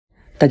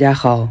大家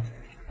好，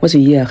莴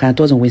笋叶含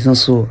多种维生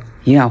素，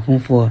营养丰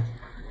富，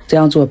这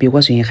样做比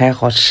莴笋还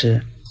好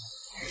吃。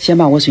先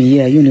把莴笋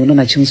叶用流动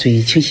的清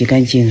水清洗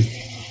干净，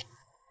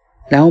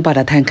然后把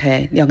它摊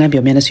开，晾干表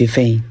面的水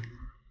分。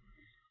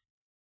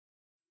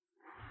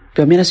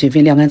表面的水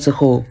分晾干之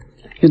后，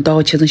用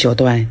刀切成小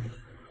段。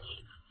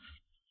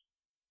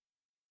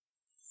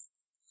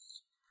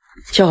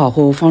切好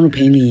后放入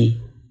盆里，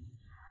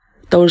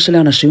倒入适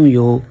量的食用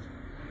油，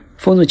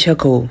封住切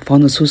口，防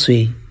止出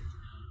水。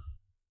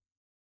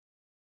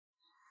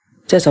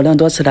再少量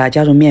多次的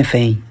加入面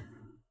粉，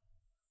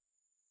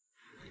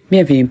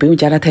面粉不用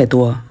加的太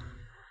多，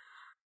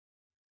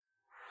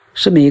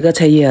使每一个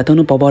菜叶都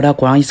能薄薄的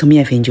裹上一层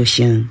面粉就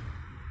行。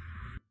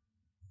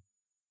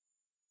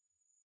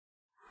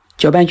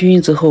搅拌均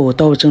匀之后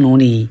倒入蒸笼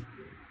里，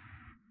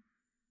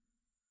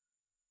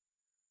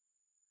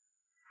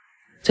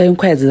再用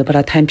筷子把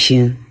它摊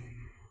平，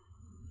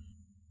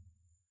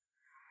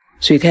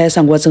水开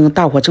上锅蒸，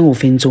大火蒸5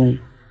分钟。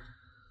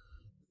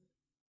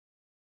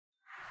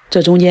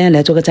这中间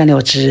来做个蘸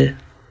料汁，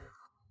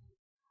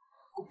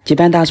几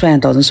瓣大蒜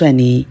捣成蒜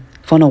泥，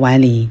放到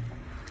碗里。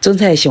蒸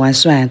菜喜欢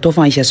蒜，多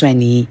放一些蒜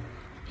泥，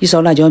一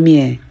勺辣椒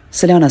面，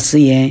适量的食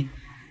盐，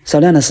少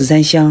量的十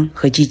三香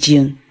和鸡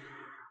精，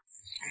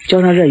浇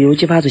上热油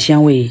激发出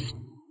香味。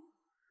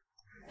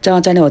这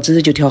样蘸料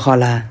汁就调好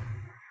了。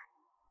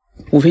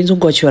5分钟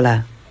过去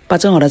了，把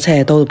蒸好的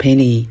菜倒入盆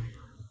里，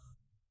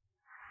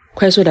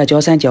快速的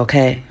搅散搅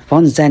开，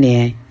防止粘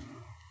连。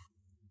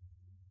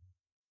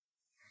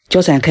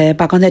搅散开，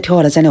把刚才调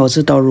好的蘸料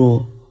汁倒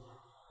入，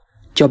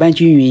搅拌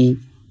均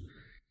匀。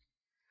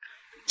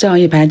这样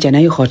一盘简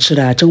单又好吃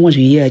的蒸莴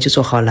笋叶就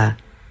做好了，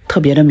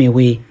特别的美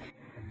味，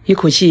一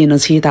口气能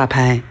吃一大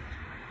盘。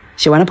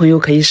喜欢的朋友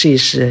可以试一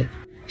试。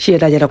谢谢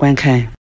大家的观看。